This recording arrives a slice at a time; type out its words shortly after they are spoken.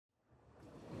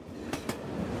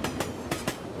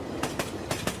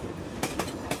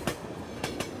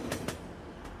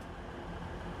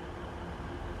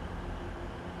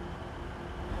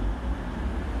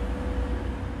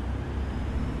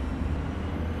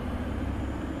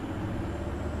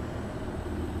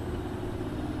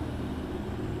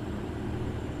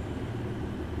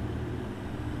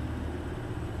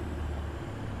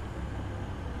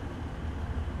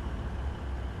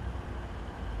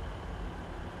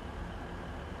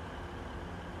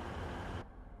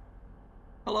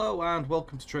Hello and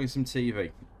welcome to Train Sim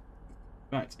TV.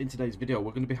 Right, in today's video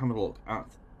we're going to be having a look at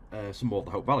some more of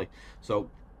the Hope Valley. So,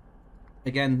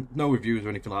 again, no reviews or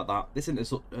anything like that. This isn't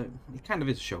it kind of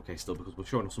is a showcase still because we're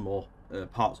showing some more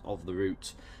parts of the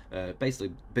route.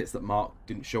 Basically, bits that Mark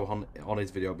didn't show on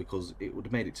his video because it would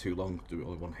have made it too long to do it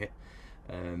all in one hit.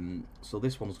 So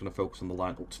this one's going to focus on the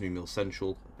line up to New Mill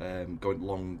Central, going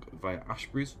along via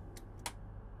Ashbury's.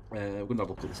 We're going to have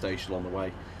a look at the station along the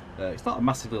way. It's not a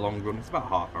massively long run, it's about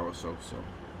half hour or so, so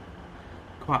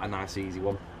quite a nice easy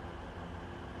one.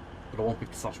 But a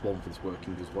 150/1 for this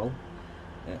working as well.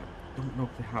 I don't know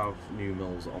if they have New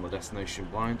Mills on the destination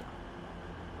blind.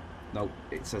 No,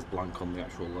 it says blank on the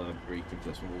actual briefing for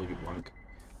this one, we'll leave it blank.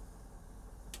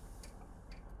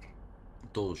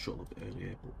 Doors shut a little bit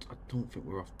earlier, but I don't think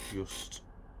we're off just...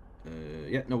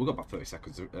 yeah, no, we've got about 30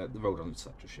 seconds, the road on its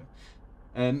just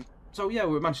yet. So yeah,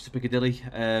 we're at Manchester Piccadilly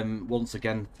once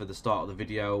again for the start of the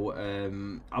video.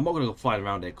 I'm not going to go flying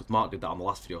around here because Mark did that on the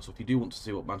last video, so if you do want to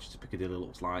see what Manchester Piccadilly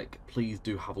looks like, please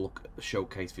do have a look at the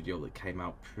showcase video that came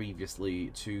out previously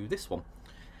to this one.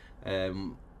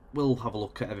 We'll have a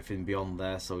look at everything beyond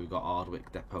there, so we've got Ardwick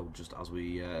Depot just as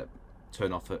we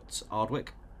turn off at Ardwick.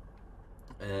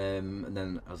 And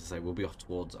then, as I say, we'll be off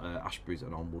towards Ashbury's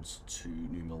and onwards to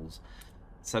New Mills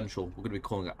Central. We're going to be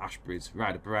calling it Ashbury's,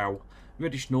 Ryder Brow,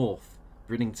 Reddish North,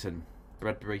 Brinnington,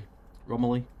 Bredbury,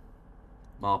 Romilly,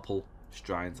 Marple,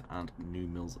 Strines and New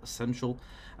Mills Central.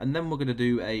 And then we're going to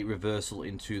do a reversal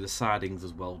into the sidings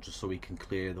as well, just so we can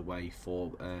clear the way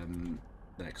for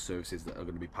the next services that are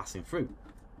going to be passing through.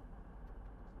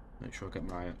 Make sure I get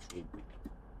my actual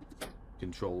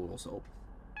control all set up.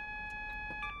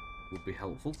 Would be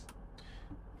helpful.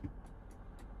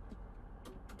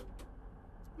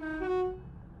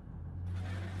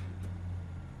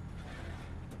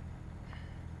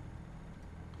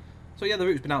 So yeah, the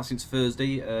route's been out since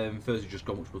Thursday. Thursday just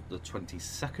gone, which was the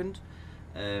 22nd.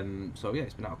 So yeah,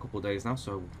 it's been out a couple of days now.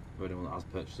 So for anyone that has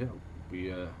purchased it,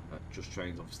 we at Just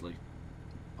Trains, obviously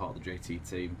part of the JT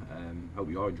team.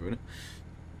 Hope you are enjoying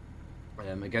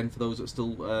it. Again, for those that are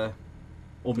still umming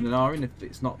and ahhing, if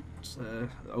it's not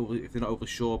if they're not overly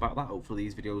sure about that, hopefully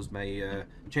these videos may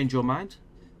change your mind,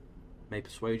 may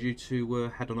persuade you to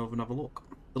head on over and have a look.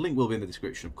 The link will be in the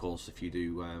description, of course, if you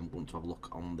do want to have a look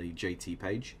on the JT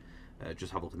page.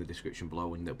 Just have a look in the description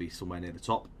below and it'll be somewhere near the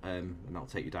top, and that'll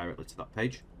take you directly to that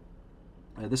page.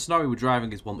 The scenario we're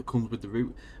driving is one that comes with the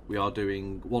route. We are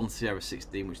doing 1 Sierra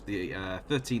 16, which is the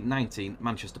 1319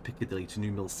 Manchester Piccadilly to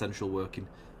New Mills Central working.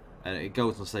 It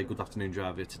goes on to say, good afternoon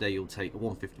driver, today you'll take a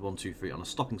 150/123 on a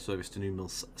stopping service to New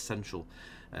Mills Central.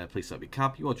 Please set up your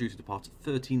cab, you are due to depart at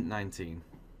 1319.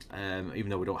 Even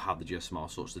though we don't have the GSM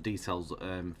such, the details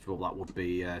for all that would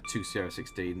be 2 Sierra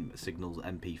 16 signals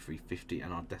MP350,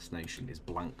 and our destination is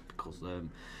blank because the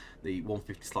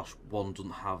 150/1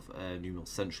 doesn't have New Mills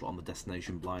Central on the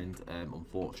destination blind,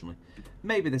 unfortunately.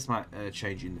 Maybe this might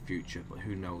change in the future, but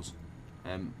who knows.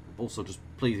 Also, just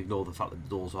please ignore the fact that the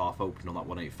doors are half open on that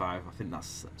 185. I think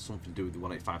that's something to do with the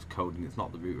 185's coding. It's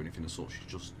not the route or anything as such. It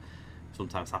just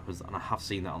sometimes happens, and I have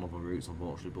seen that on other routes,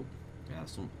 unfortunately. But yeah,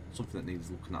 something that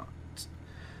needs looking at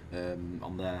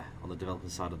on the developer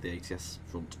side of the ATS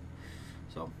front.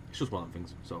 So it's just one of the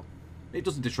things. So it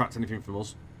doesn't detract anything from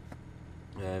us.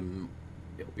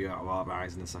 It'll be out of our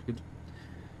eyes in a second.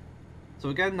 So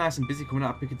again, nice and busy coming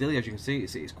out of Piccadilly, as you can see.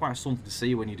 It's quite something to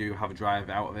see when you do have a drive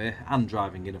out of here, and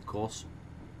driving in, of course.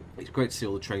 It's great to see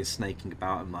all the trains snaking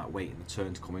about and like waiting the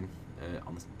turn to come in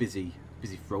on this busy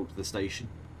throat to the station.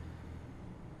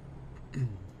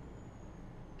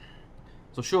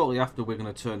 So shortly after, we're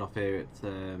going to turn off here at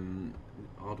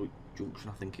Ardwick Junction,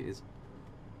 I think it is.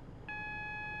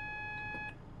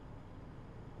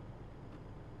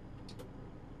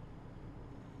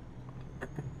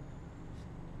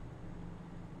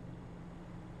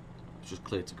 It's just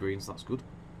clear to green, so that's good.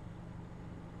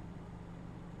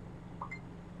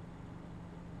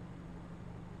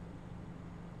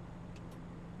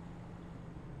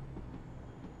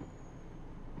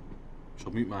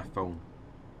 Shall mute my phone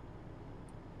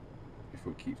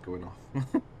before it keeps going off.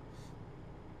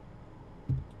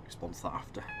 Respond to that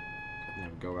after. There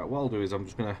we go. Right, what I'll do is I'm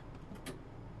just going to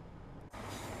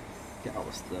get out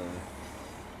of the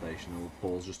station and we'll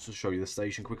pause just to show you the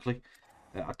station quickly.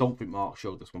 I don't think Mark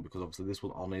showed this one because obviously this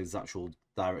one on his actual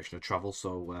direction of travel,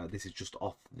 so this is just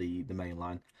off the main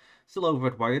line. Still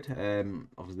overhead wired.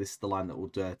 Obviously this is the line that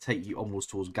would take you onwards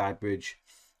towards Guidebridge,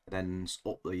 then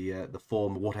up the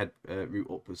former Woodhead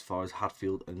route up as far as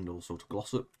Hadfield and also to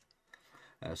Glossop.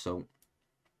 So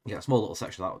yeah, a small little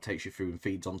section that takes you through and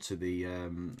feeds onto the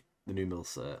New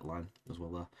Mills line as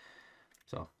well there.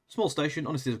 So, small station.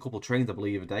 Honestly, there's a couple of trains, I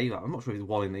believe, a day. I'm not sure if there's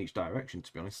one in each direction,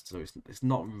 to be honest. So it's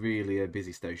not really a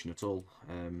busy station at all.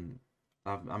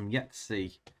 I'm yet to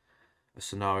see a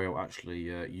scenario actually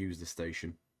use the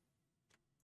station.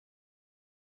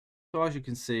 So as you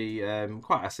can see,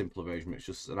 quite a simple arrangement. It's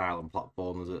just an island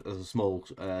platform. There's a small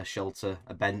shelter,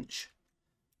 a bench.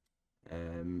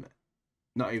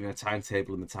 Not even a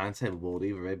timetable in the timetable board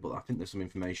either, eh? But I think there's some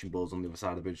information boards on the other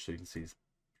side of the bridge, so you can see it's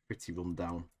pretty run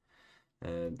down.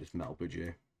 This metal bridge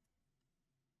here.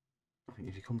 I think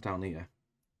if you come down here,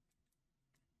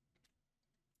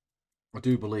 I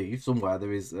do believe somewhere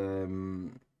there is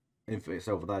it's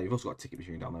over there. You've also got a ticket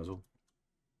machine down there as well.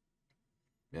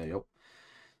 Yeah, yep.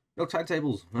 No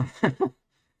timetables.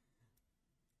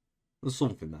 There's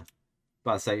something there.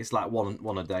 But I say it's like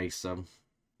one a day, so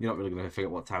you're not really going to figure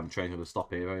out what time the train's going to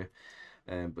stop here, are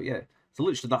you? But yeah, so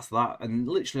literally that's that. And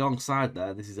literally alongside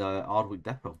there, this is a Ardwick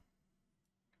depot.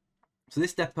 So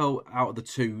this depot, out of the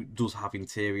two, does have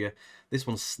interior. This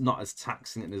one's not as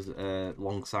taxing as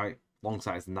Longsight.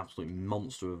 Longsight is an absolute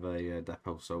monster of a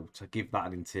depot, so to give that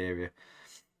an interior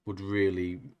would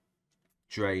really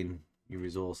drain your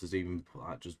resources, even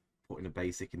like just putting a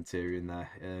basic interior in there.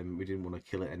 We didn't want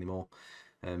to kill it anymore.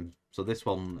 So this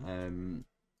one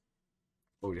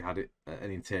already had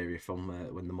an interior from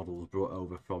when the model was brought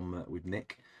over from with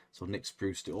Nick. So Nick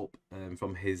spruced it up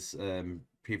from his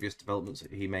previous developments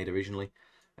that he made originally.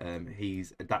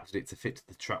 He's adapted it to fit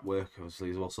the track work, obviously,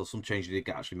 as well. So some changes did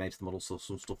get actually made to the model, so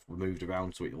some stuff were moved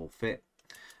around so it all fit.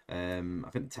 I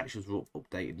think the textures were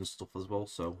updated and stuff as well.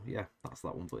 So yeah, that's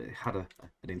that one. But it had an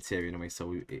interior anyway,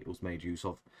 so it was made use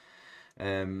of.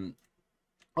 Only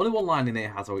one line in it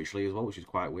has actually as well, which is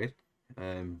quite weird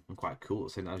and quite cool.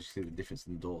 As you see the difference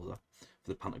in the doors there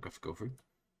for the pantograph to go through.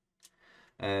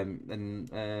 Then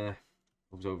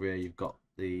over here you've got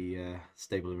the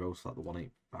stable rows like the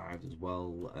 185s as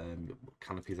well.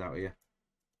 Canopies out here.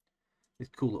 These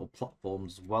cool little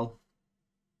platforms as well.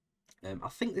 I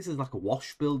think this is like a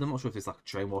wash build. I'm not sure if it's like a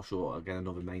train wash or again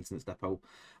another maintenance depot.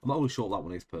 I'm not really sure what that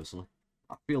one is personally.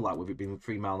 I feel like with it being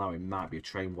 3 mile an hour, it might be a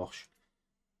train wash.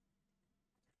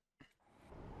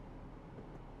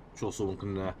 I'm sure someone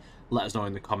can let us know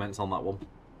in the comments on that one.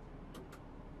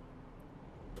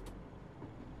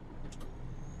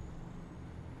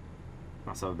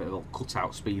 Let's have a bit of a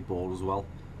cut-out speedboard as well.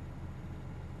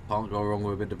 Can't go wrong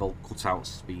with a bit of a cut-out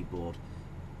speedboard.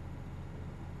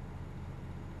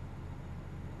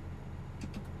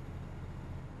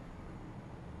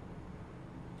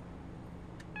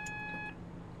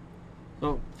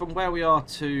 So from where we are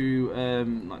to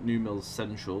like New Mills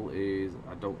Central is,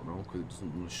 I don't know because it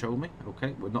doesn't want to show me.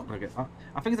 Okay, we're not going to get that.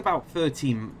 I think it's about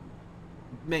 13,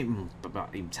 maybe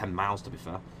about even 10 miles to be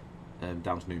fair,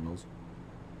 down to New Mills.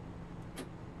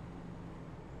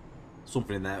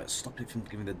 Something in there stopped it from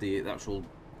giving the actual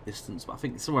distance, but I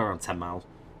think it's somewhere around 10 miles.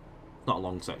 Not a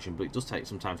long section, but it does take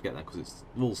some time to get there because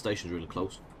all the station's really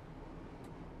close.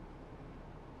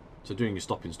 So doing your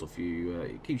stopping stuff,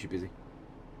 it keeps you busy.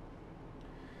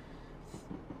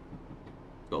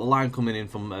 Got a line coming in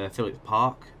from Phillips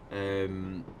Park,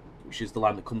 which is the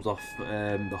line that comes off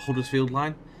the Huddersfield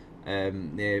line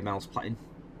near Miles Platting.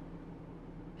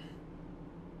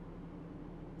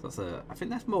 So I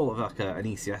think that's more of like an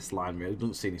ECS line really.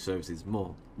 Don't see any services,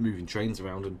 more moving trains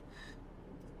around and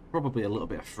probably a little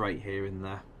bit of freight here and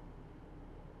there.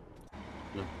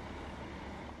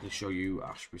 To show you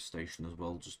Ashbury Station as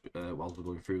well, just while we're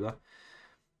going through there.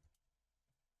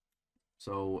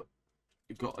 So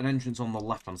you've got an entrance on the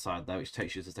left-hand side there, which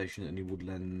takes you to the station, and you would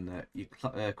then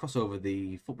cross over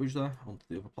the footbridge there onto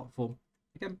the other platform.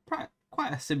 Again,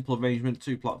 quite a simple arrangement: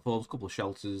 2 platforms, a couple of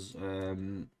shelters,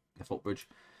 the footbridge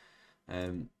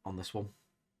on this one.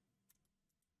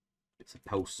 Bits of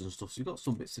posts and stuff. So you've got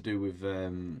some bits to do with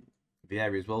the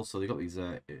area as well. So you've got these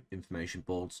information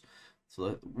boards.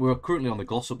 So we're currently on the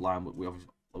Glossop line, but we've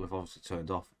obviously turned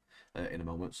off in a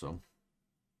moment, so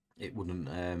it wouldn't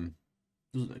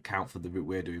doesn't account for the route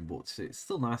we're doing, but it's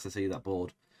still nice to see that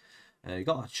board. You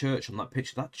got that church on that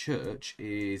picture. That church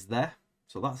is there,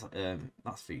 so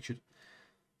that's featured.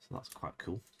 So that's quite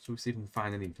cool. So we'll see if we can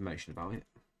find any information about it.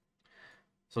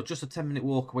 So just a 10-minute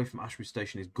walk away from Ashbury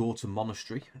Station is Gorton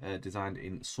Monastery, designed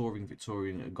in soaring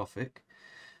Victorian Gothic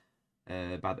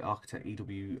by the architect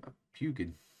E.W.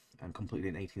 Pugin and completed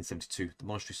in 1872. The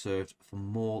monastery served for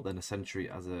more than a century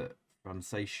as a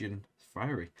Franciscan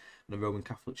friary and a Roman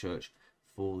Catholic church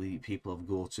for the people of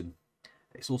Gorton.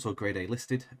 It's also Grade A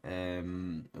listed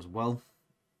as well.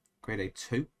 Grade A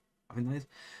 2, I think that is.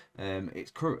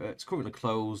 It's currently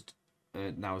closed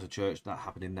now as a church. That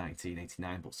happened in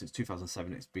 1989, but since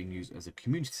 2007 it's been used as a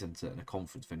community centre and a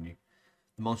conference venue.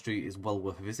 The monastery is well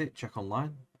worth a visit. Check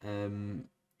online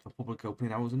for public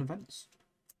opening hours and events.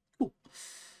 Cool.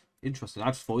 Interesting. I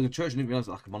just thought it was a church. I didn't realise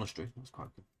it was like a monastery. That's quite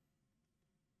good.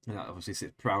 And that obviously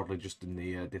sits proudly just in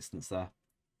the distance there.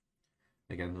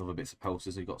 Again, other bits of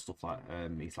posters. You've got stuff like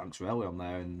East Lancs Railway on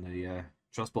there, and the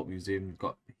Transport Museum. You've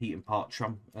got Heaton Park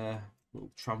tram, little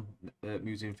tram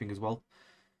museum thing as well.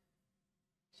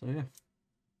 So yeah,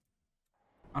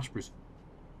 Ashbury's.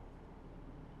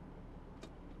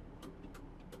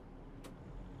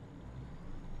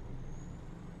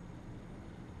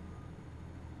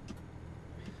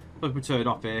 So if we turn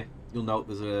off here, you'll note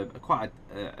there's quite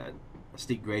a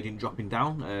steep gradient dropping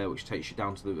down, which takes you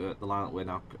down to the line that we're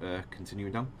now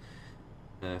continuing down.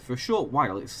 For a short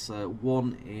while, it's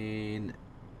one in.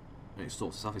 It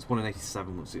sorts itself. It's 1 in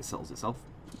 87 once it settles itself.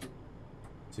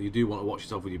 So you do want to watch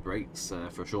yourself with your brakes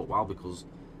for a short while, because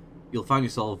you'll find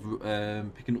yourself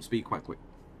picking up speed quite quick.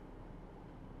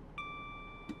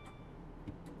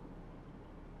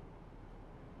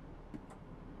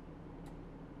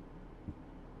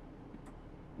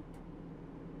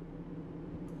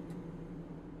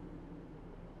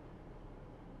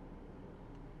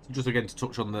 Just again to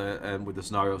touch on the with the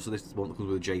scenario, so this is one that comes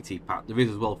with a JT pack. There is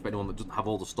as well for anyone that doesn't have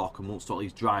all the stock and wants to at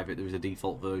least drive it. There is a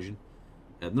default version.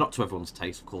 They're not to everyone's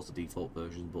taste, of course, the default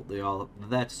versions, but they're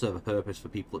there to serve a purpose for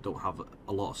people that don't have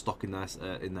a lot of stock in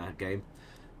their game,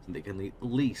 so they can at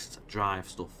least drive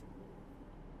stuff.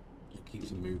 It keeps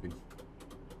them moving.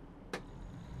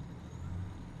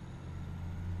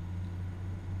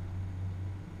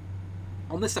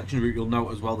 On this section of route, you'll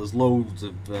note as well, there's loads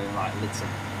of like litter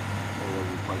all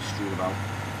over the place strewn about.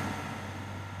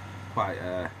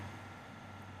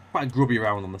 Quite grubby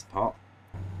around on this part.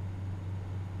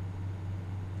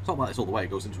 It's not like this all the way. It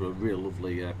goes into a real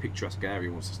lovely picturesque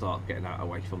area once you start getting out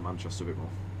away from Manchester a bit more.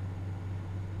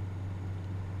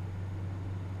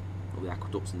 All the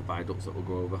aqueducts and the viaducts that we'll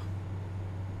go over.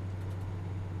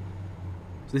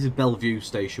 So this is Bellevue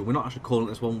Station. We're not actually calling it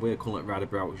this one. We're calling it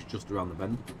Riderbrow, which is just around the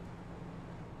bend.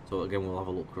 So again, we'll have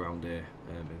a look around here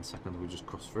in a second. We'll just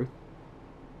cross through.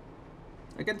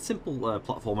 Again, simple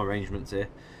platform arrangements here.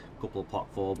 A couple of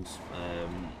platforms.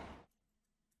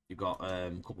 You've got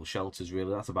a couple of shelters,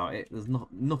 really. That's about it. There's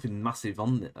nothing massive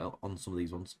on some of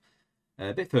these ones.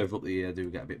 A bit further up the year, do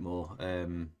get a bit more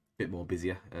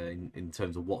busier in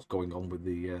terms of what's going on with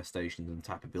the stations and the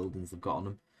type of buildings they've got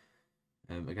on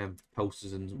them. Again,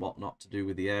 posters and whatnot to do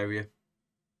with the area.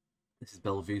 This is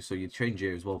Bellevue, so you change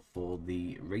here as well for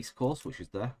the race course, which is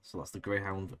there. So that's the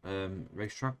Greyhound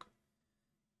racetrack,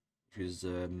 which is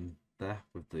there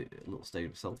with the little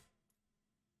stadium itself.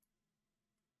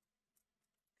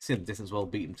 See in the distance as well,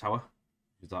 Beaton Tower,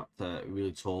 which is that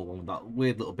really tall one with that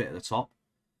weird little bit at the top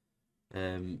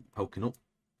poking up.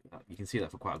 You can see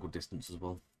that for quite a good distance as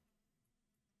well.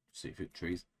 See it through the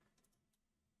trees.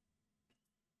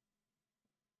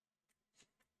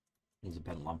 There's a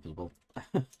pen lamp as well.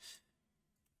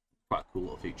 Quite a cool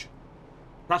little feature.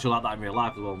 I actually like that in real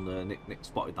life as well. And, Nick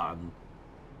spotted that and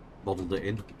modelled it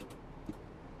in.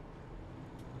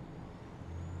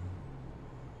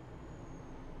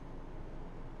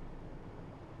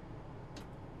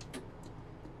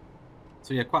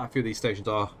 So yeah, quite a few of these stations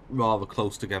are rather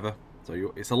close together.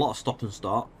 So it's a lot of stop and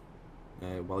start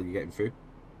while you're getting through.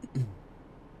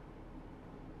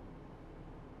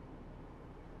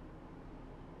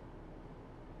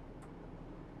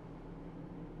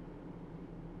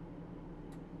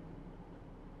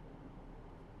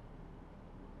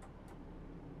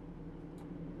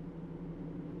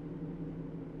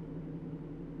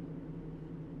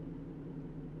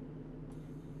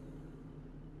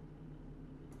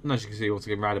 And as you can see, once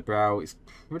again, Riderbrow, it's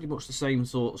pretty much the same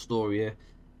sort of story here.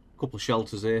 A couple of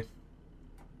shelters here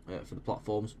for the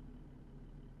platforms.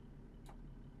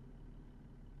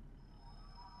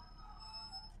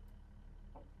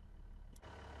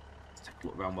 Let's take a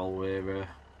look around while we're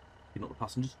picking up the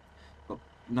passengers. Got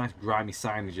nice grimy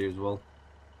signage here as well.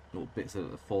 Little bits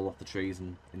that fall off the trees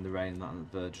and in the rain and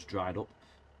that have just dried up.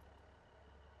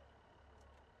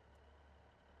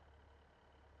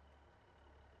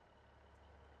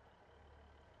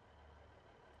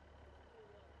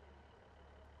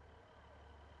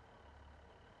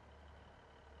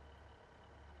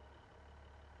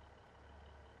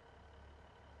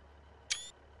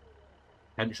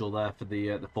 Potential there for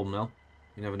the thumbnail.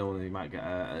 You never know when you might get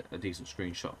a decent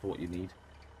screenshot for what you need.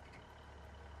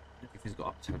 If he's got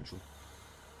a potential.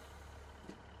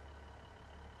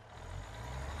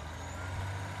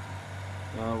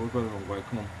 We're going the wrong way.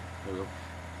 Come on. There we go.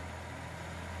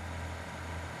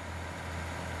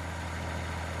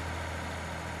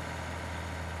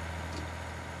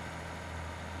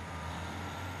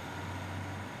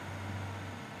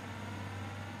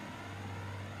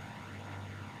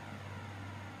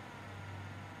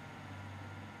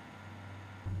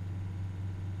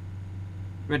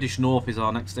 Reddish North is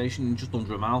our next station, just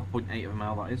under a mile, 0.8 of a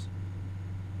mile that is.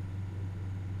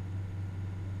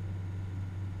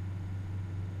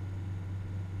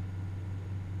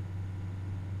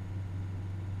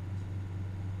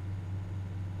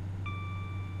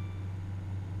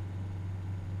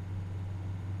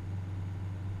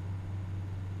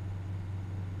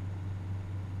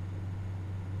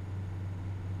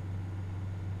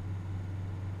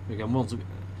 Again, once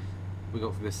we go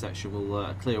for this section,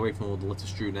 we'll clear away from all the litter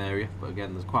strewn area, but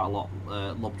again there's quite a lot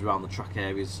lobbed around the track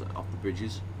areas off the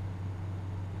bridges.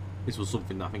 This was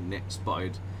something that I think Nick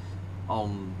spotted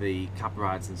on the cab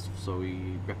rides and stuff, so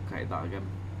he replicated that again.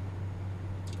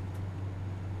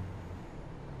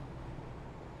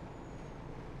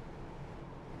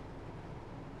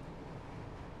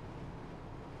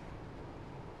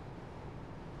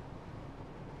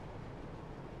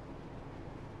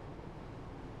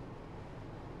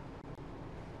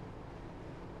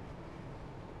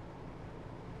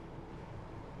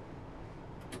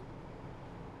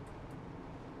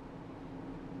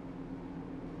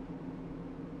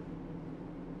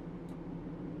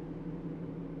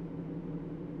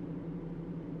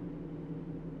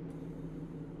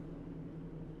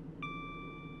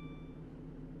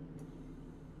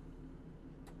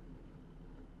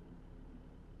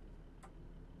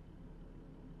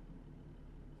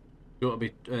 You want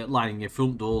to be lining your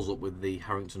front doors up with the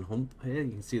Harrington hump here.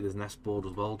 You can see there's an S-board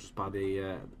as well, just by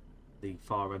the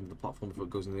far end of the platform before it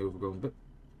goes in the overgrown bit.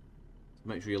 So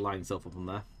make sure you line yourself up on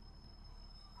there.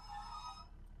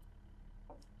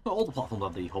 Not all the platforms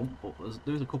have the hump, but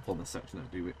there's a couple on this section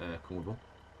that do come with one.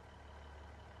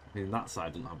 I mean, that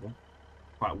side doesn't have one.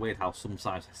 Quite weird how some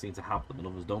sides seem to have them and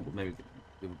others don't, but maybe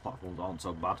the other platforms aren't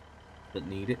so bad that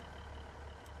need it.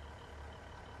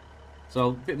 So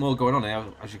a bit more going on here.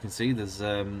 As you can see, there's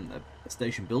a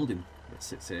station building that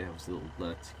sits here. Obviously, a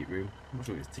little ticket room. I'm not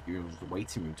sure if it's a ticket room or just a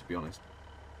waiting room, to be honest.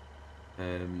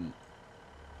 You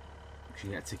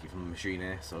can get a ticket from the machine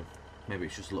here, so maybe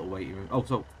it's just a little waiting room. Oh,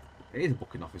 so it is a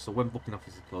booking office. So when booking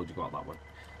office is closed, you go out that way.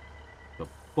 So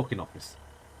booking office.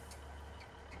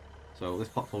 So this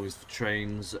platform is for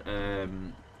trains to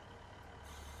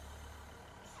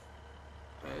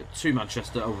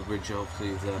Manchester, Overbridge, obviously,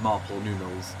 is Marple, New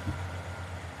Mills.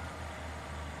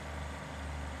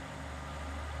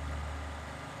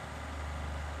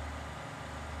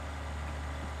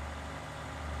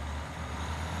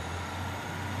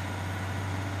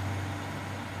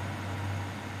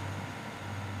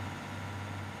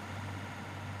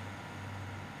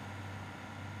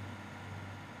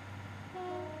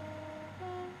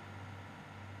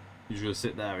 You should just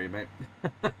sit there, are you, mate?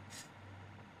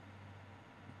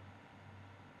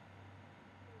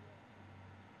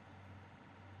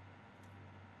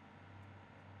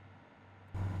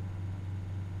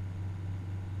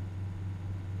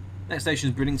 Next station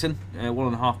is Bridlington,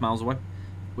 1.5 miles away.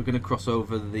 We're going to cross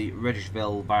over the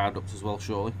Reddishville Viaduct as well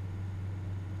shortly.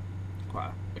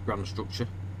 Quite a grand structure.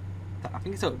 I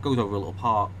think it goes over a little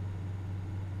park.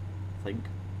 I think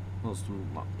there's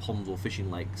some like ponds or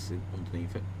fishing lakes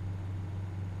underneath it.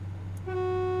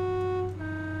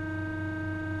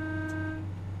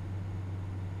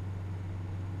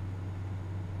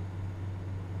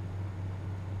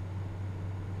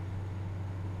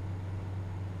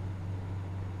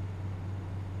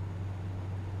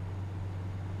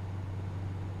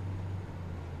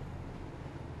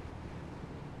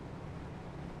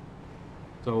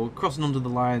 So crossing under the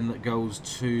line that goes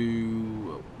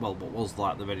to, well, what was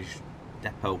like the Reddish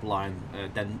Depot line,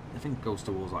 then I think it goes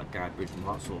towards like Guide Bridge and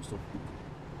that sort of stuff.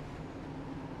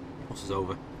 Crosses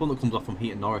over. One that comes off from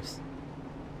Heaton Norris.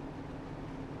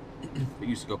 It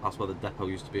used to go past where the depot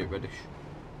used to be at Reddish.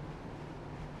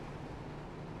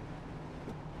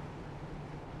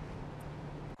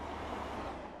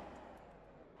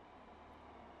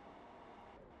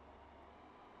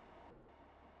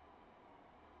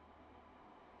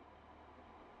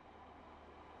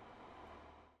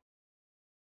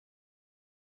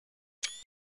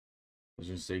 As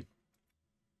you can see,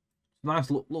 nice.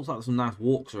 Looks like some nice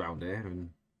walks around here and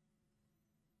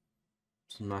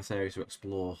some nice areas to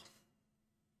explore.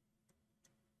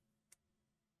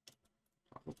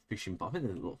 Fishing, I think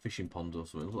they're little fishing ponds or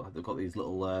something. Look like they've got these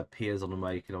little piers on them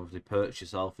where you can obviously perch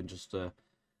yourself and just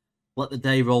let the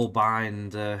day roll by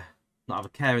and not have a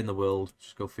care in the world.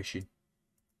 Just go fishing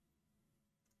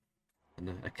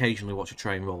and occasionally watch a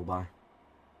train roll by.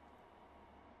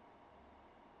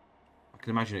 I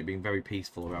can imagine it being very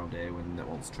peaceful around here when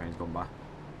once the train's gone by.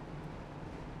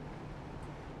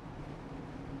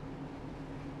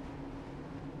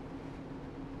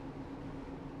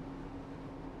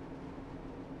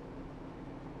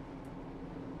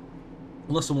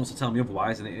 Unless someone wants to tell me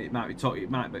otherwise, and it might be totally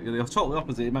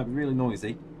opposite. It might be really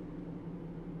noisy,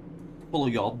 full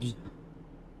of yobs,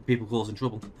 people causing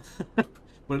trouble. But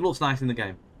it looks nice in the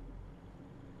game.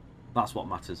 That's what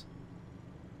matters.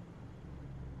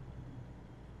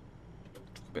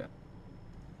 Put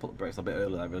the brakes a bit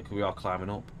early there, really, because we are climbing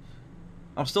up.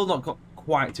 I've still not got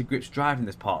quite to grips driving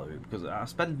this part of it, because I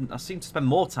seem to spend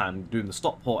more time doing the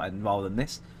stop port end rather than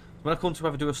this. When I come to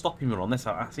ever do a stopping run on this,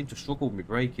 I seem to struggle with my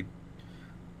braking.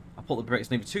 I put the brakes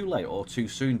in either too late or too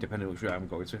soon, depending on which way I'm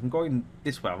going. So if I'm going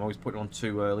this way, I'm always putting on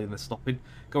too early and then stopping.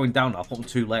 Going down, I'll put them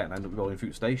too late and end up rolling through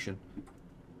the station.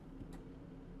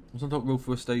 Once I don't roll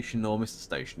through a station or miss the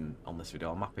station on this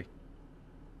video, I'm happy.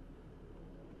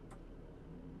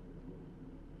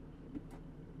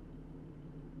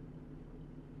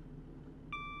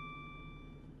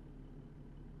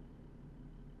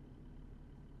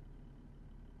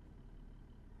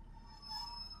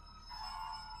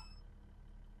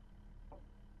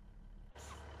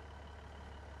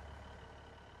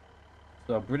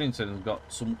 So Bridlington's got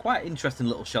some quite interesting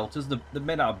little shelters. They're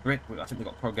made out of brick, but I think they've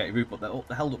got corrugated roof, but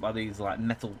they're held up by these like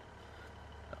metal,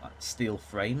 like steel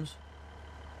frames,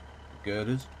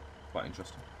 girders. Quite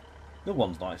interesting. The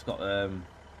one's nice. It's got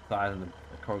sides and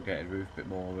a corrugated roof, a bit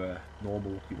more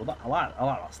normal. Well, I like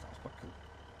that stuff. It's quite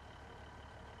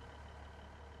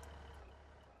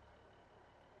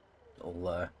cool.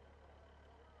 Little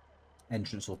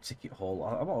entrance or ticket hall.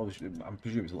 I'm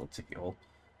presuming it's a little ticket hall.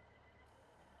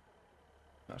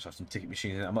 Actually have some ticket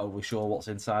machines in it. I'm not overly sure what's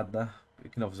inside there. You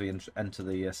can obviously enter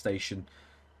the station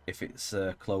if it's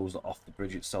closed off the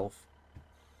bridge itself.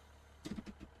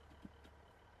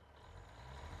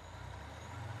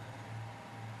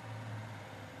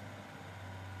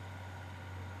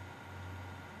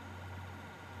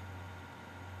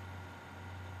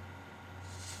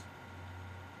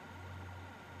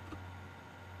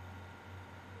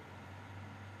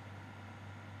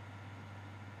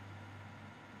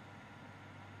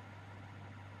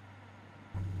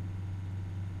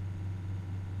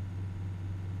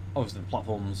 Obviously, the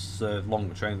platforms serve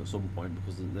longer trains at some point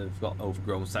because they've got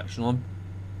overgrown section on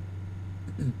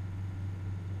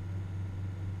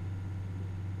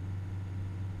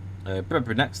them.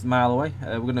 Bredbury next, a mile away.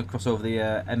 We're going to cross over the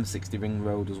M60 ring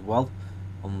road as well,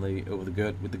 on the with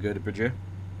the girder bridge here.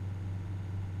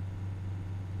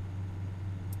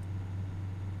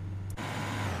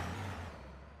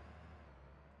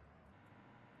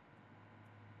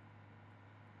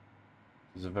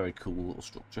 It's a very cool little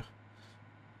structure.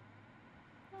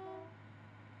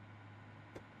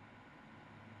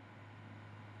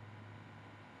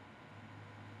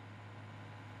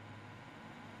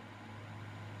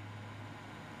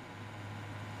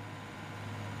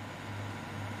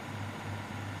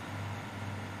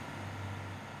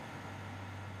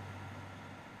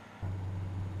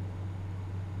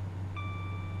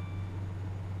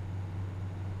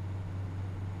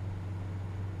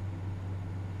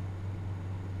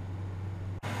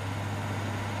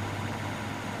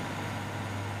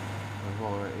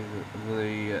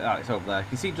 It's over there. You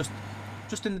can see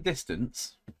just in the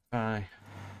distance. Pause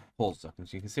a second.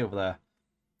 So you can see over there,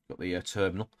 got the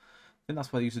terminal. I think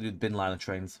that's where they used to do the bin liner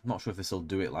trains. I'm not sure if they still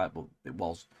do it like, but it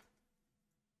was.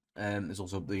 There's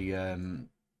also the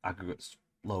aggregates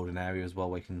loading area as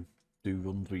well, where you can do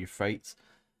runs with your freights.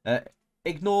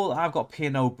 Ignore that I've got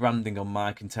P&O branding on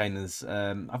my containers.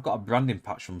 I've got a branding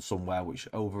patch from somewhere which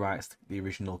overwrites the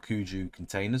original Kuju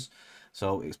containers.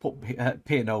 So it's put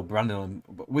P&O branding on,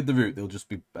 but with the route they'll just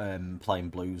be plain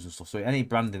blues and stuff. So any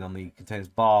branding on the containers,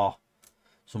 bar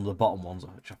some of the bottom ones,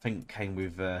 which I think came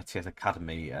with TS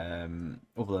Academy.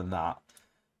 Other than that,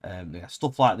 yeah,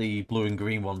 stuff like the blue and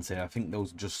green ones here, I think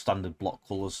those are just standard block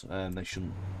colours. They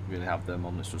shouldn't really have them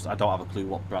on. It's just I don't have a clue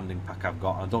what branding pack I've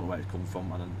got. I don't know where it's come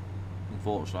from, and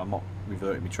unfortunately I'm not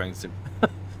reverting my train sim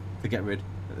to get rid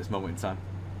at this moment in time.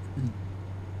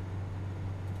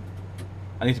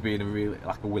 I need to be in a really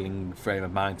a willing frame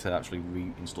of mind to actually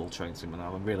reinstall train sim, and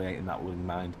I'm really in that willing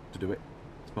mind to do it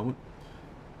at this moment.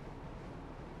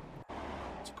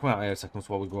 So come out here a second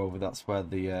while we go over. That's where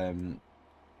the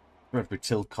Bredbury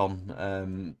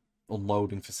Tilcon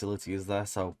unloading facility is there.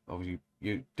 So obviously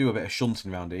you do a bit of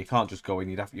shunting around here. You can't just go in.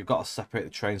 You've got to separate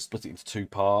the train, split it into two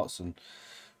parts, and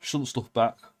shunt stuff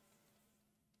back.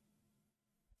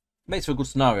 Makes for a good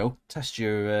scenario. Test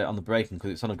you on the braking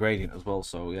because it's on a gradient as well.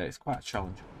 So yeah, it's quite a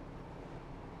challenge.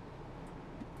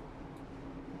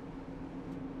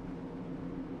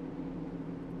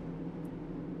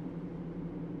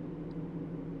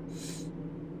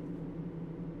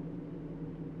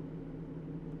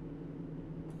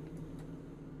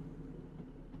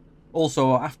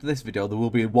 Also, after this video, there will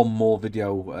be one more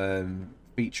video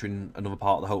featuring another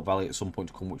part of the Hope Valley at some point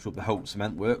to come, which will be the Hope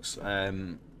Cement Works.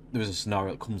 There is a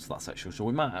scenario that comes to that section, so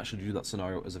we might actually do that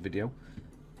scenario as a video,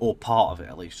 or part of it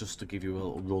at least, just to give you a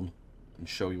little run and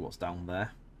show you what's down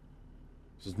there.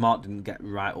 Because Mark didn't get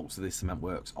right up to the cement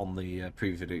works on the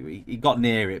previous video. He got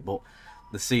near it, but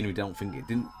the scenery, don't think it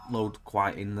didn't load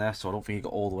quite in there, so I don't think he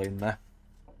got all the way in there.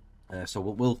 So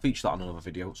we'll feature that on another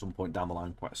video at some point down the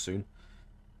line quite soon.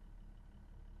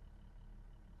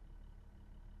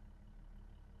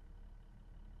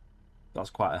 That's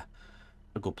quite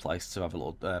a good place to have a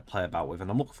little play about with,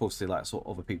 and I'm looking forward to see like sort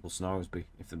of other people's scenarios be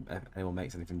if anyone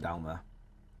makes anything down there.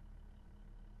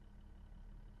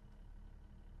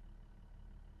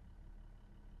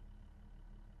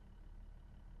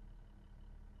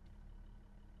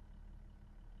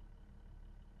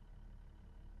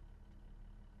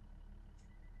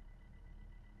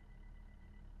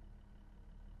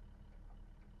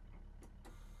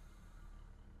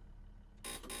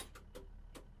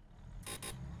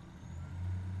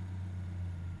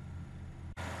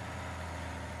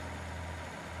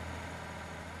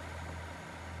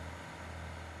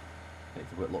 Take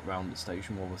a quick look round the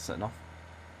station while we're setting off.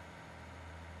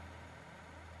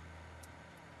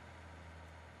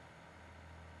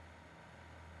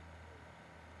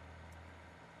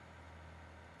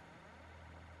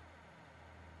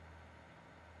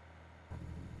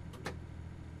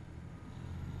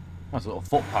 Nice little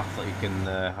footpath that you can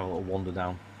have a little wander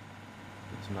down.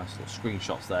 Get some nice little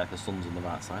screenshots there if the sun's on the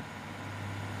right side.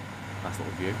 Nice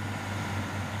little view.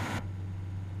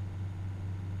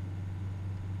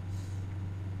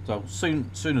 So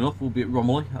soon enough we'll be at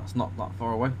Romiley. That's not that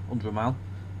far away, under a mile,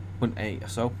 0.8 or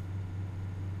so.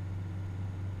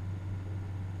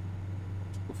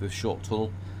 Go through a short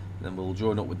tunnel, and then we'll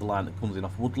join up with the line that comes in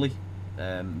off Woodley.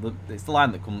 It's the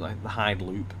line that comes, like the Hyde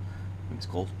Loop, I think it's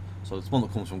called. So it's one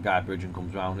that comes from Guybridge and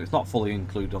comes round. It's not fully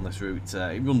included on this route.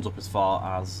 It runs up as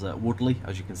far as Woodley,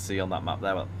 as you can see on that map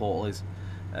there where the portal is.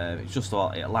 It's just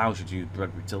about, it allows you to use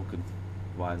Bredbury Tilken,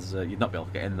 otherwise you'd not be able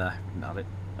to get in there if you didn't have it.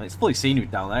 And it's fully scenery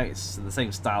down there. It's the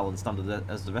same style and standard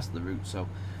as the rest of the route, so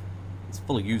it's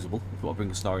fully usable if you want to bring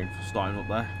a starting up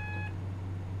there.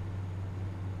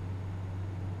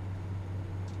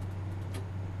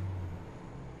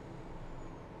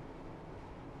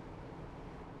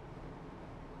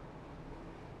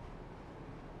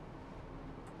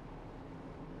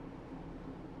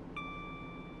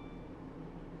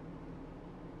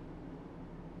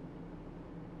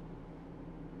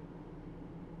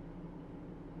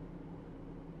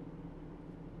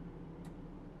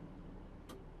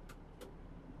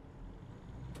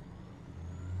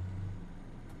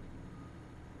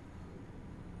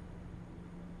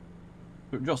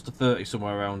 But just to 30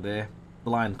 somewhere around here. The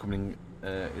line coming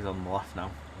is on the left now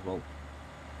as well.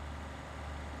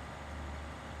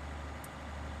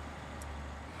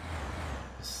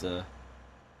 It's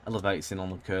elevates in on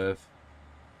the curve.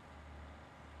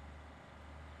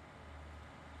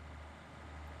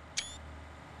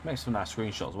 Makes some nice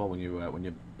screenshots as well when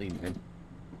you're leaning in.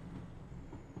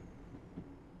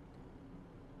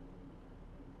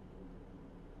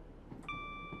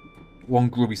 One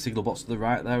grubby signal box to the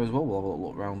right there as well. We'll have a little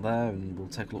look around there, and we'll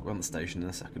take a look around the station in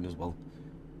a second as well.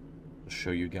 I'll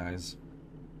show you guys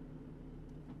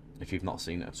if you've not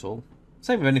seen it at all.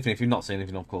 Same with anything, if you've not seen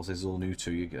anything, of course, this is all new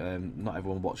to you. Not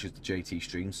everyone watches the JT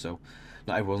streams, so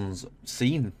not everyone's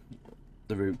seen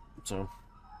the route. So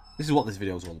this is what this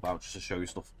video is all about, just to show you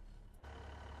stuff.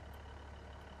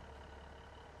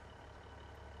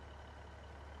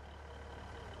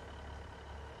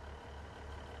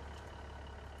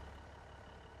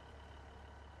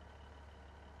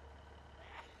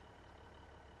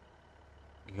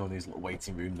 You go in these little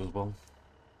waiting rooms as well.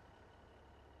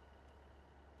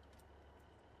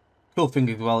 Cool thing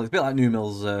as well, it's a bit like New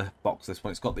Mill's box, this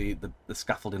one. It's got the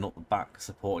scaffolding up the back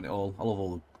supporting it all. I love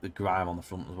all the grime on the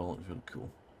front as well, it's really cool.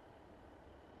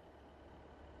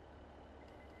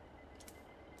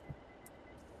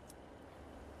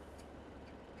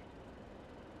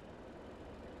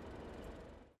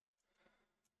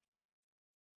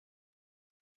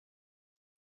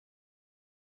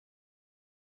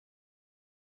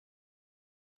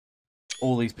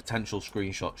 All these potential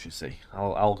screenshots you see,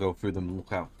 I'll go through them and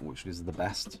look out which is the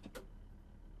best,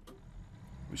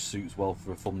 which suits well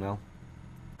for a thumbnail.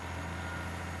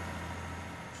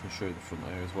 Just going to show you the front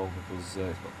here as well, because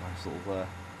it's got a nice little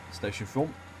station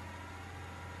front.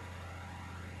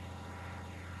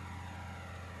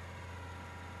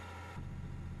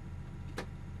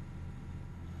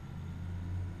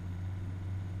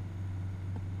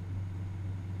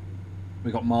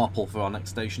 We got Marple for our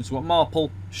next station. So we've got Marple,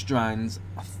 Strines,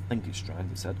 I think it's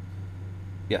Strines it said.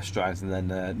 yeah, Strides, and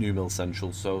then New Mill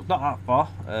Central. So not that far,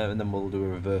 and then we'll do a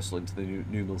reversal into the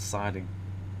New Mill siding.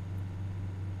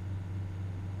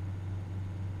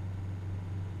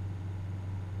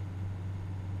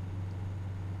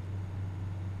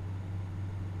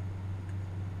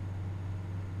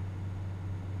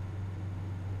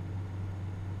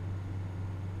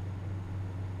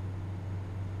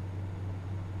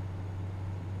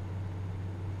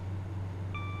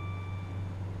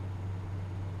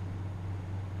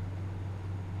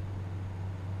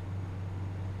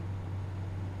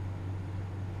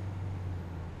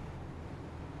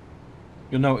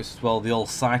 You'll notice as well the old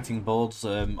sighting boards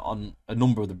on a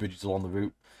number of the bridges along the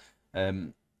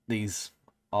route. These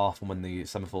are from when the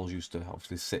semaphores used to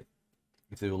obviously sit,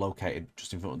 if they were located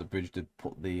just in front of the bridge, they'd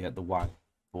put the white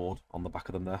board on the back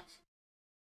of them there.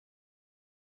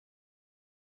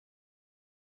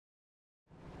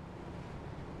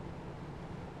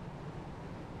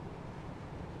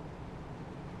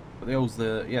 But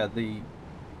the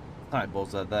sighting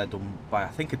boards they're done by, I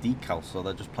think, a decal, so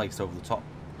they're just placed over the top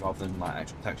rather than like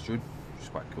extra textured, which is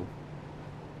quite cool.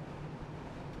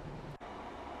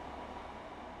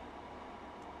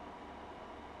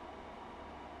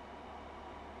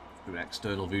 Do an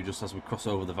external view just as we cross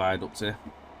over the viaduct here.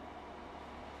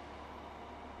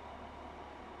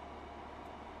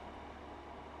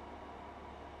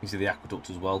 You see the aqueduct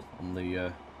as well on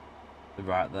the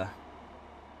right there.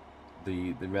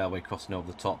 The railway crossing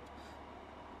over the top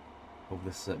of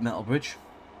this metal bridge.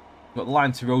 We've got the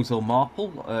line to Rosehill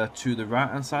Marple to the right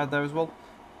hand side there as well.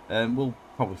 We'll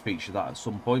probably feature that at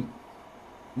some point.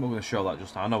 I'm not going to show that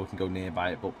just now. I know we can go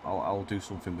nearby it, but I'll do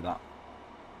something with that.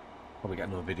 Probably get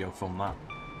another video from that.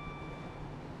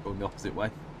 Going the opposite way.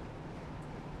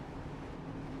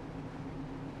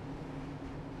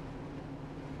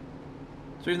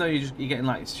 So even though you're getting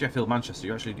like Sheffield, Manchester,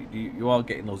 you are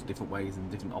getting those different ways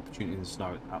and different opportunities in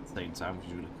snow at the same time, which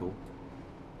is really cool.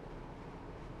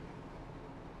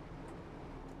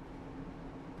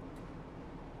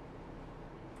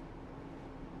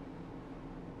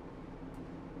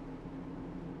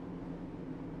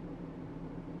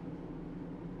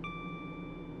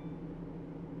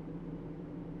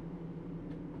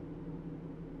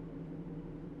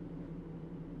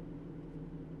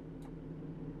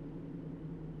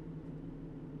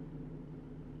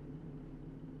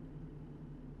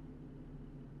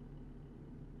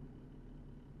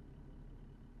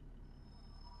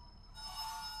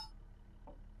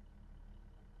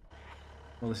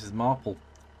 Well, this is Marple.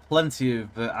 Plenty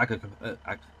of Agatha,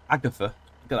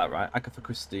 get that right, Agatha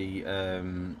Christie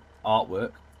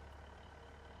artwork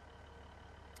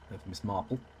for Miss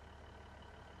Marple.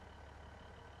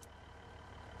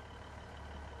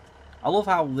 I love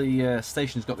how the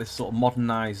station's got this sort of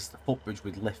modernised footbridge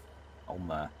with lift on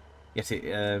there. Yet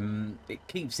it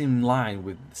keeps in line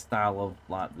with the style of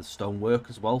like the stonework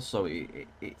as well, so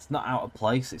it's not out of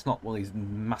place. It's not one of these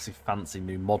massive fancy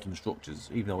new modern structures,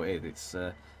 even though it is. It's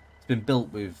been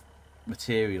built with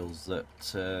materials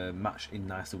that match in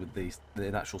nicely with the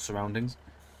natural surroundings.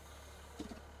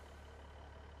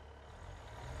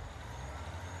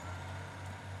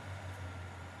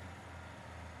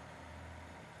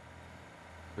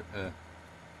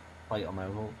 Plate on there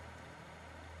as well.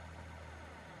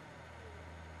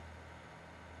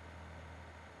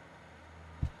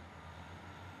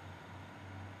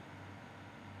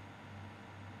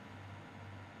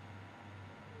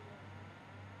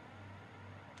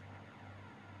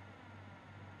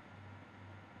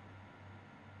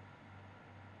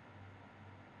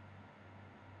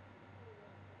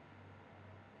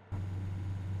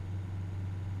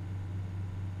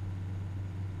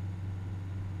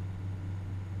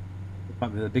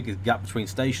 Might be the biggest gap between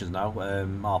stations now,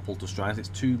 Marple to Strides. It's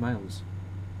 2 miles.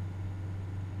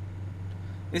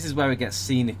 This is where it gets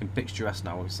scenic and picturesque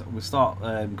now. We start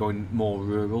going more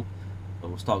rural, but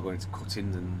we'll start going to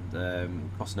cuttings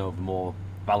and crossing over more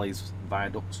valleys and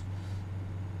viaducts.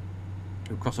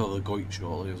 We'll cross over the Goyt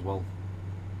shortly as well.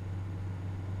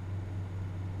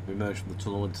 We emerge from the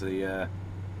tunnel into the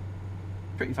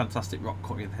pretty fantastic rock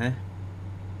cutting here.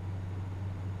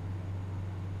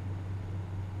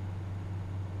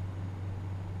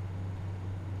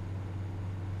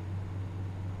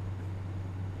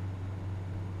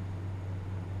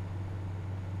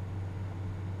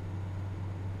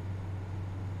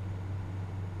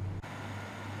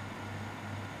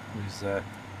 There's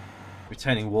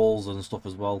retaining walls and stuff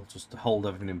as well, just to hold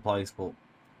everything in place. But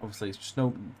obviously, it's just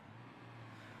no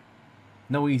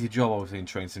easy job. Obviously, in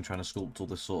trains and trying to sculpt all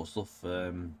this sort of stuff.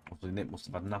 Obviously, Nick must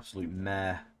have had an absolute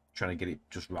mare trying to get it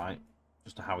just right,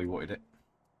 just to how he wanted it.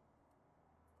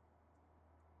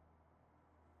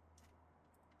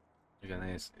 Again,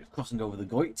 it's crossing over the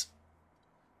Goit.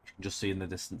 You can just see in the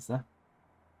distance there.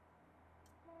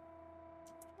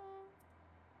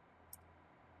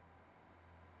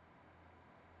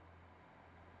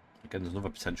 Again, there's another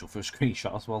potential for a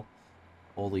screenshot as well.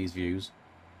 All these views.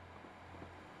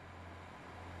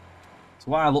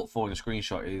 So what I look for in a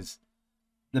screenshot is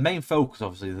the main focus,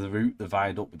 obviously, the route, the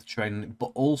viaduct with the train,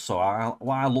 but also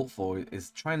what I look for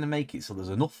is trying to make it so there's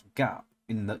enough gap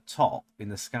in the top, in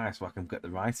the sky, so I can get the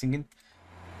writing in.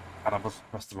 And I just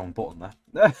pressed the wrong button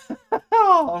there.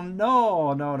 Oh, no,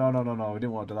 we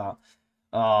didn't want to do that.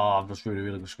 Oh, I've just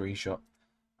really good screenshot.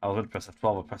 I was going to press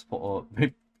F12, I pressed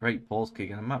break pause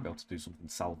key, and I might be able to do something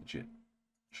to salvage it.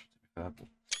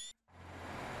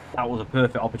 That was a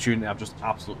perfect opportunity. I've just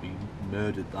absolutely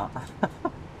murdered that.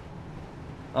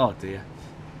 Oh dear.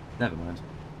 Never mind.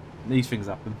 These things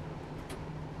happen.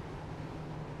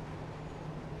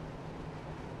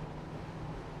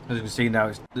 As you can see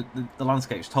now, the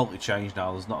landscape's totally changed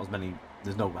now. There's not as many.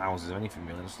 There's no houses or anything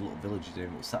really. Just little villages here,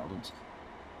 little settlements,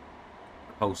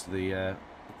 opposed to the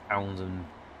towns and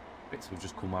bits we've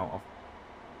just come out of.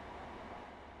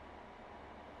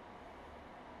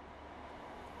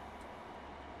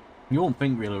 You won't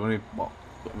think really, only what,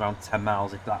 around 10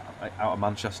 miles if that out of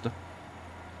Manchester.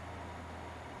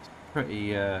 It's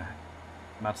pretty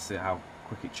mad to see how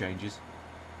quick it changes.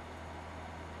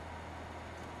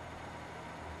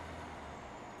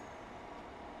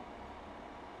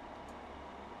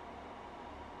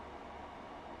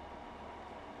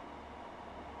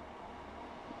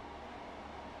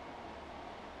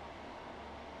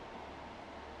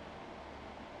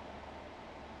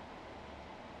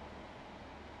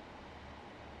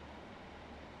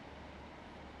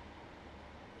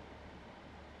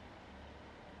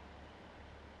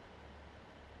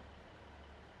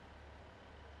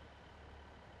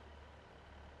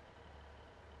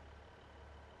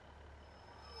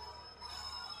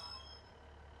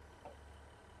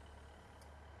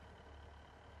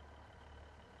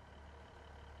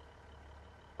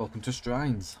 Welcome to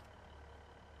Strines.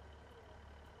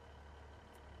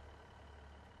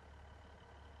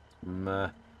 Some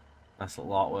nice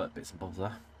little artwork bits and bobs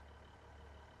there.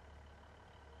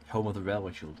 Home of the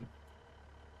railway children.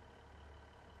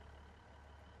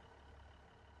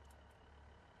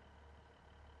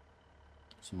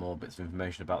 Some more bits of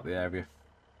information about the area.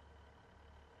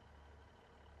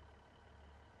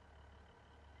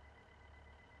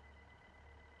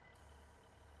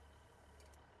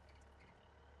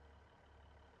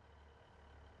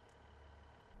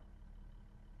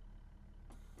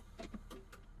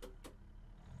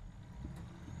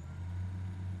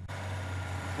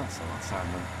 That's not that sound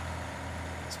then.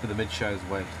 It's for the mid-show's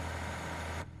way.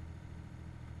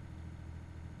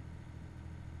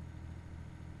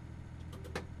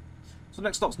 So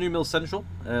next stop's New Mill Central,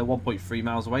 1.3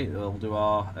 miles away. We'll do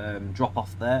our drop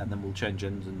off there, and then we'll change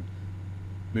ends and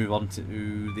move on to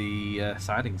the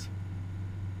sidings.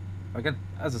 Again,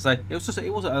 as I say,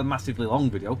 it wasn't a massively long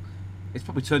video. It's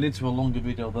probably turned into a longer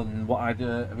video than what I'd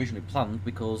originally planned,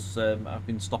 because I've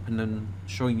been stopping and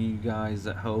showing you guys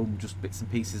at home just bits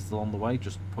and pieces along the way,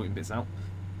 just pointing bits out.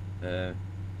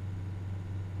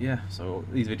 Yeah, so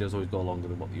these videos always go longer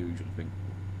than what you usually think.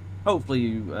 Hopefully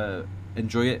you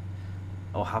enjoy it,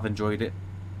 or have enjoyed it,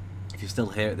 if you're still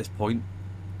here at this point,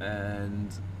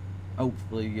 and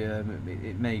hopefully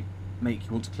it may make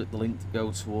you want to click the link to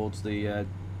go towards the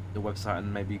website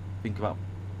and maybe think about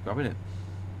grabbing it.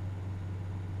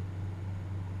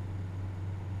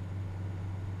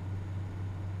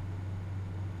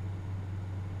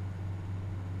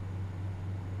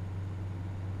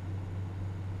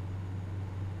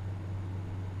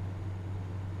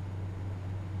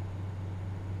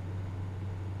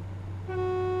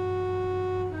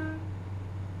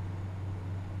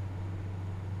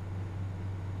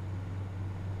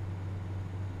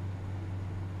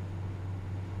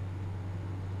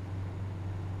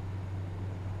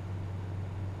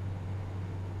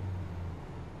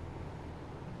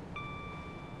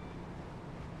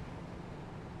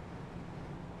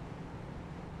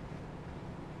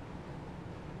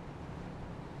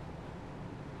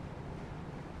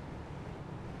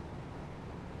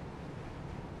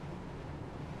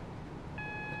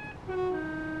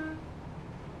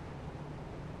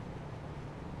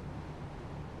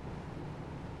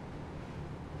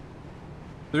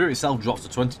 The route itself drops to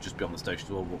 20 just beyond the station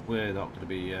as well, but we're not going to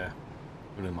be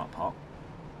running that part.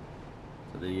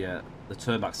 So the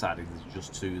turnback side is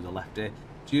just to the left here.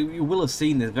 So you will have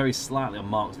seen this very slightly on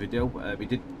Mark's video. We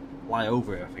did fly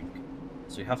over it, I think.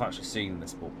 So you have actually seen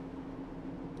this, but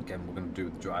again, we're going to do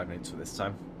the driving into it this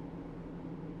time.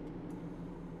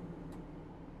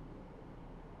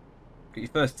 Get your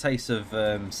first taste of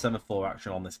semaphore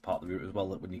action on this part of the route as well.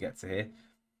 When you get to here,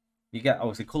 you get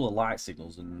obviously colour light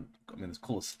signals, and I mean there's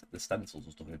colour the stencils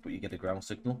and stuff in it, but you get a ground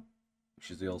signal, which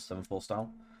is the old semaphore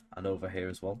style, and over here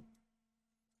as well.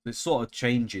 It's sort of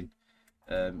changing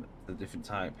the different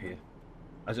type here.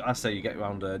 As I say, you get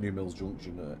around New Mills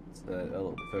Junction, it's a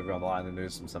little bit further around the line, and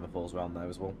there's some semaphores around there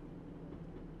as well.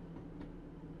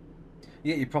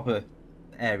 You get your proper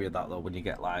area of that though when you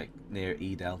get like near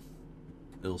Edale,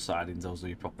 Hill Sidings, those are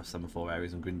your proper semaphore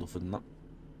areas, and Grindleford and that.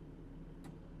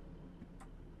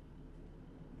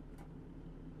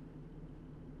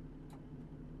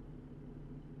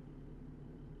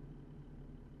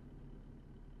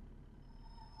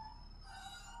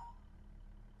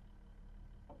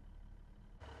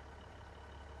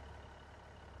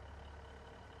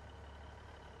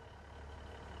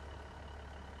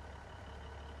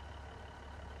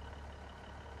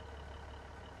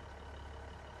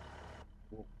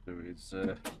 What we'll do is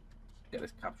get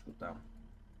this cab shut down.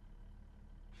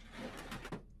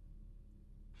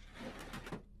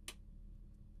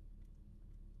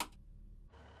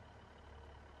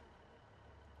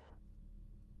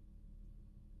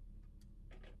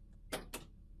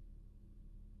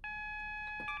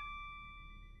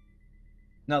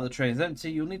 Now the train's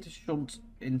empty, you'll need to shunt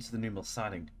into the New Mill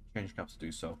siding. Change cabs to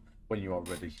do so when you are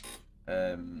ready,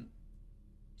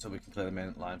 so we can clear the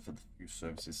main line for the few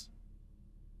services.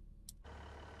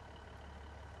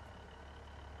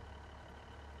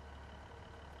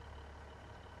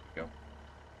 Go.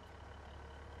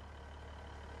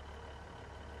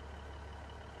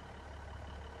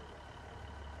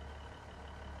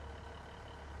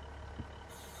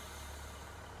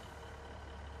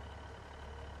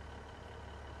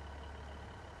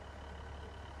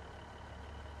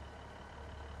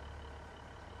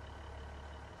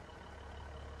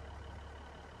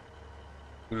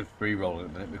 I'm going to free roll in a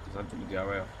minute because I took the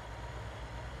DRA off.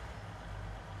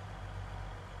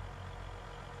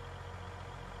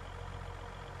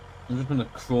 I'm just going to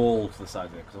crawl to the side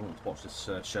of it because I want to watch this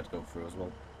shed go through as well.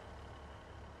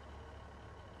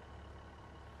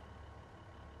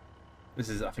 This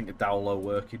is, I think, a Dowlow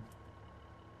working.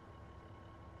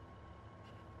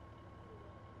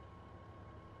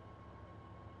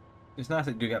 It's nice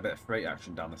that you do get a bit of freight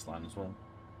action down this line as well.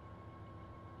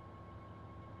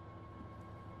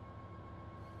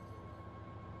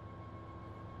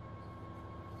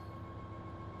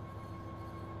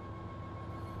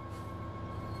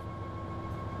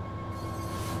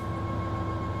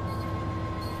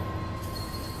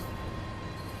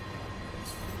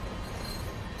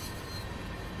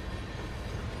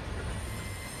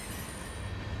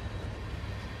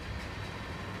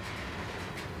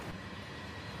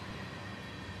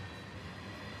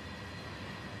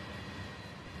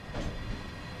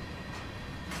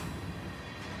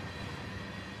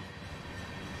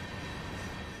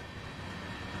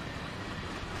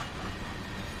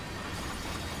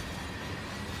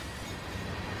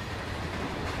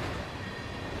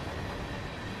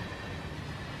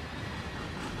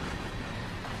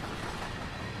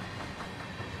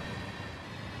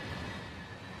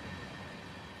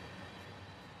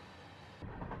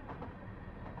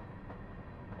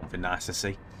 Something nice to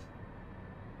see.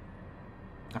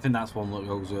 I think that's one that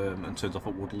goes and turns off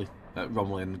at Woodley, at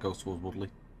Romley, and goes towards Woodley.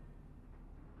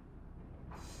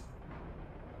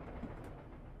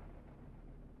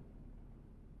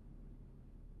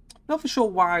 Not for sure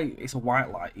why it's a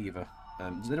white light either.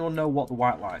 Does anyone know what the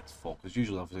white light's for? Because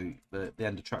usually, obviously, the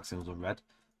end of track signals are red,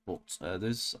 but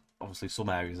there's obviously some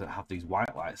areas that have these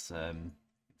white lights in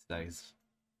today's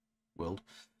world.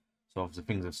 So obviously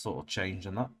things have sort of changed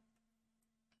in that.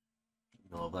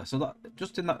 Over there. So that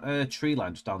just in that tree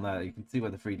line just down there, you can see where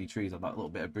the 3D trees on that little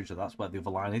bit of bridge. That's where the other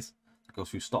line is. It goes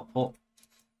through Stockport.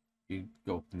 You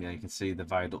go up and yeah, you can see the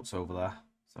viaducts over there.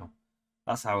 So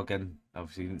that's how, again,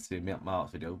 obviously you didn't see me at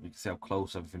Mark's video. You can see how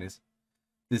close everything is.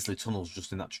 Disley Tunnel's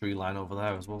just in that tree line over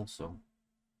there as well. So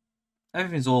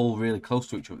everything's all really close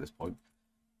to each other at this point.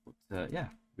 But yeah,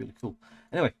 really cool.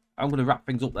 Anyway, I'm going to wrap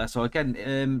things up there. So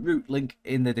again, route link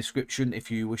in the description if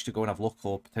you wish to go and have a look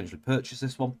or potentially purchase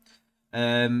this one.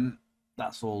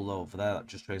 That's all over there at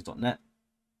justtrains.net.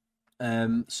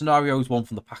 Scenarios, one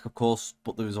from the pack, of course,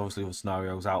 but there is obviously other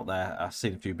scenarios out there. I've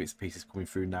seen a few bits and pieces coming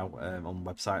through now on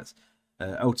websites.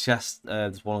 OTS,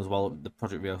 there's one as well. The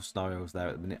Project Rio scenarios there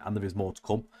at the minute, and there is more to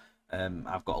come.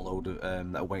 I've got a load of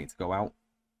that are waiting to go out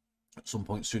at some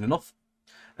point soon enough.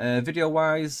 Video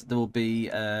wise, there will be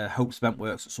Hope's Event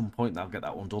Works at some point. I'll get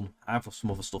that one done. I've got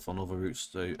some other stuff on other routes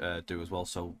to do as well,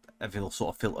 so everything will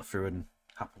sort of filter through and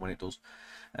happen when it does.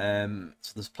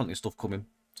 So there's plenty of stuff coming.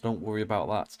 So don't worry about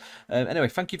that. Anyway,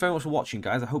 thank you very much for watching,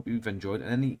 guys. I hope you've enjoyed.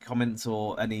 Any comments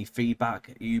or any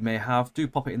feedback you may have, do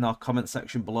pop it in our comment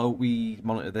section below. We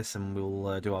monitor this and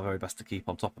we'll do our very best to keep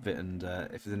on top of it. And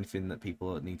if there's anything that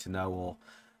people need to know or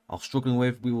are struggling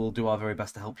with, we will do our very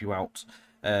best to help you out.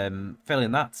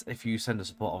 Failing that, if you send a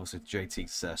support, obviously to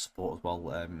JT's support as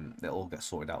well, it'll all get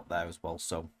sorted out there as well.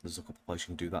 So there's a couple of places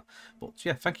you can do that. But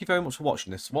yeah, thank you very much for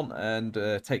watching this one, and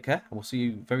take care. And we'll see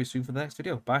you very soon for the next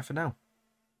video. Bye for now.